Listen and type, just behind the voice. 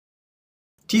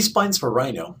T-Splines for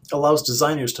Rhino allows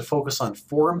designers to focus on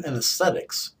form and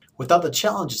aesthetics without the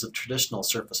challenges of traditional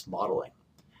surface modeling.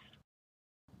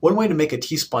 One way to make a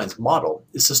T-Splines model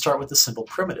is to start with a simple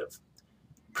primitive.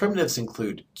 Primitives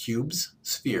include cubes,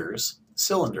 spheres,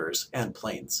 cylinders, and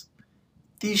planes.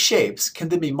 These shapes can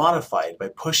then be modified by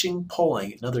pushing,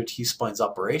 pulling, and other T-Splines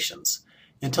operations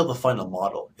until the final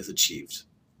model is achieved.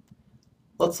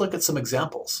 Let's look at some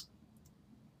examples.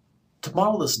 To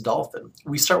model this dolphin,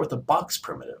 we start with a box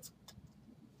primitive.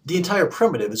 The entire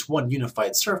primitive is one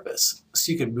unified surface,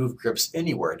 so you can move grips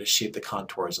anywhere to shape the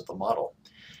contours of the model.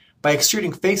 By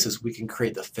extruding faces, we can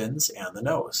create the fins and the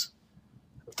nose.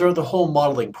 Throughout the whole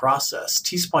modeling process,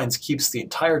 T-Splines keeps the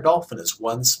entire dolphin as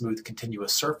one smooth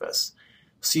continuous surface,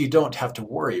 so you don't have to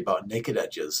worry about naked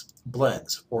edges,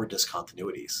 blends, or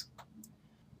discontinuities.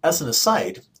 As an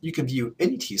aside, you can view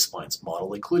any T-Splines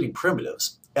model, including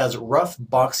primitives, as rough,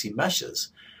 boxy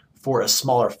meshes for a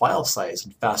smaller file size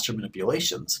and faster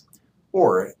manipulations,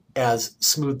 or as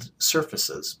smooth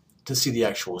surfaces to see the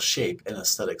actual shape and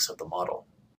aesthetics of the model.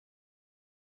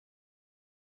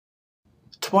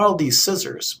 To model these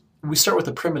scissors, we start with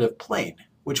a primitive plane,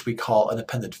 which we call an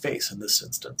appended face in this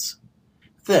instance.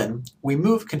 Then, we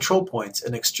move control points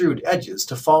and extrude edges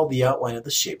to follow the outline of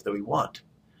the shape that we want.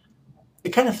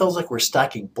 It kind of feels like we're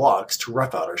stacking blocks to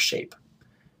rough out our shape.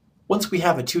 Once we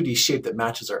have a 2D shape that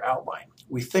matches our outline,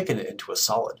 we thicken it into a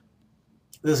solid.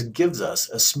 This gives us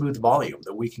a smooth volume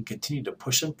that we can continue to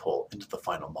push and pull into the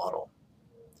final model.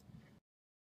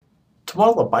 To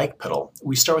model a bike pedal,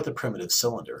 we start with a primitive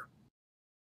cylinder.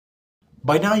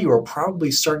 By now you are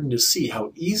probably starting to see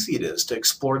how easy it is to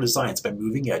explore designs by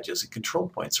moving edges and control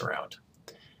points around.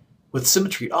 With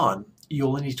symmetry on, you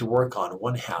only need to work on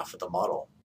one half of the model.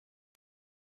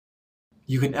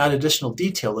 You can add additional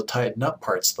detail to tighten up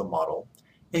parts of the model,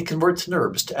 and convert to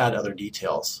NURBS to add other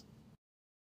details.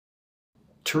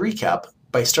 To recap,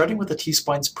 by starting with a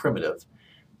T-Splines primitive,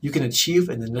 you can achieve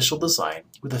an initial design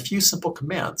with a few simple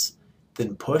commands,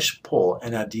 then push, pull,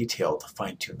 and add detail to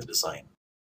fine-tune the design.